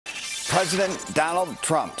President Donald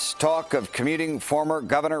Trump's talk of commuting former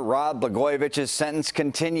Governor Rod Blagojevich's sentence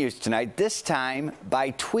continues tonight, this time by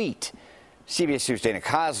tweet. CBS News' Dana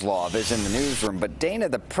Kozlov is in the newsroom. But Dana,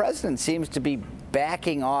 the president seems to be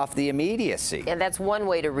backing off the immediacy. And that's one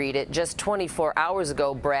way to read it. Just 24 hours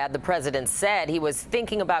ago, Brad, the president said he was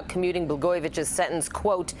thinking about commuting Blagojevich's sentence,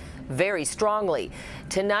 quote, very strongly.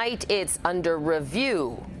 Tonight, it's under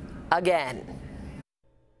review again.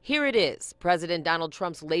 Here it is, President Donald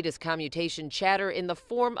Trump's latest commutation chatter in the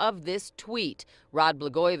form of this tweet. Rod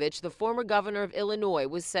Blagojevich, the former governor of Illinois,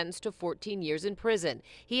 was sentenced to 14 years in prison.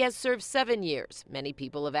 He has served 7 years. Many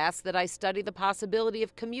people have asked that I study the possibility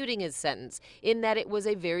of commuting his sentence, in that it was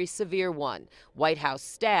a very severe one. White House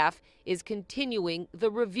staff is continuing the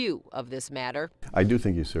review of this matter. I do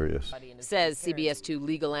think he's serious, says CBS 2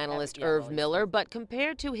 legal analyst Irv Miller, but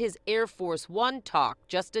compared to his Air Force One talk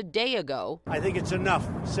just a day ago, I think it's enough.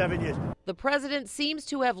 7 years. The president seems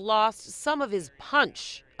to have lost some of his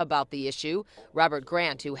punch about the issue. Robert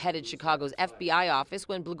Grant, who headed Chicago's FBI office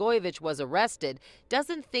when Blagojevich was arrested,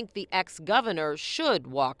 doesn't think the ex-governor should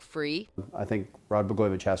walk free. I think Rod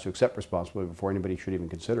Blagojevich has to accept responsibility before anybody should even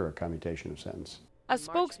consider a commutation of sentence. A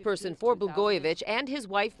spokesperson for Blagojevich and his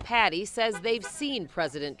wife Patty says they've seen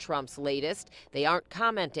President Trump's latest. They aren't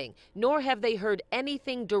commenting, nor have they heard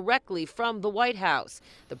anything directly from the White House.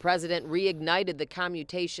 The president reignited the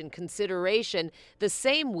commutation consideration the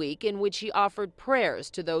same week in which he offered prayers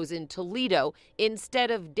to those in Toledo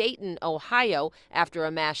instead of Dayton, Ohio, after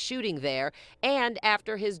a mass shooting there, and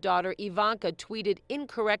after his daughter Ivanka tweeted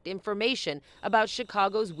incorrect information about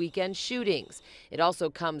Chicago's weekend shootings. It also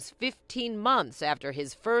comes 15 months after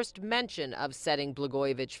his first mention of setting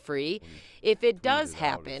Blagojevich free. If it does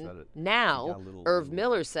happen now, Irv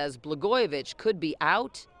Miller says Blagojevich could be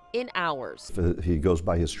out in hours. If he goes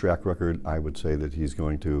by his track record, I would say that he's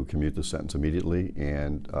going to commute the sentence immediately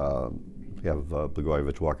and have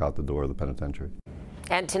Blagojevich walk out the door of the penitentiary.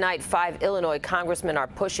 And tonight, 5 Illinois congressmen are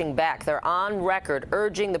pushing back. They're on record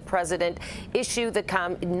urging the president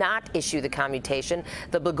not issue the commutation.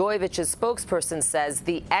 The Blagojevich's spokesperson says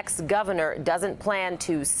the ex-governor doesn't plan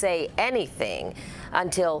to say anything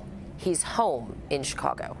until he's home in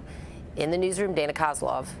Chicago. In the newsroom, Dana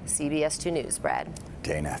Kozlov, CBS 2 News. Brad.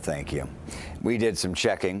 Dana, thank you. We did some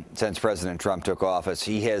checking since President Trump took office.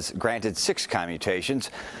 He has granted 6 commutations,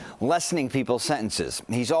 lessening people's sentences.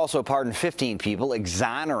 He's also pardoned 15 people,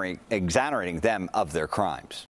 exonerating them of their crimes.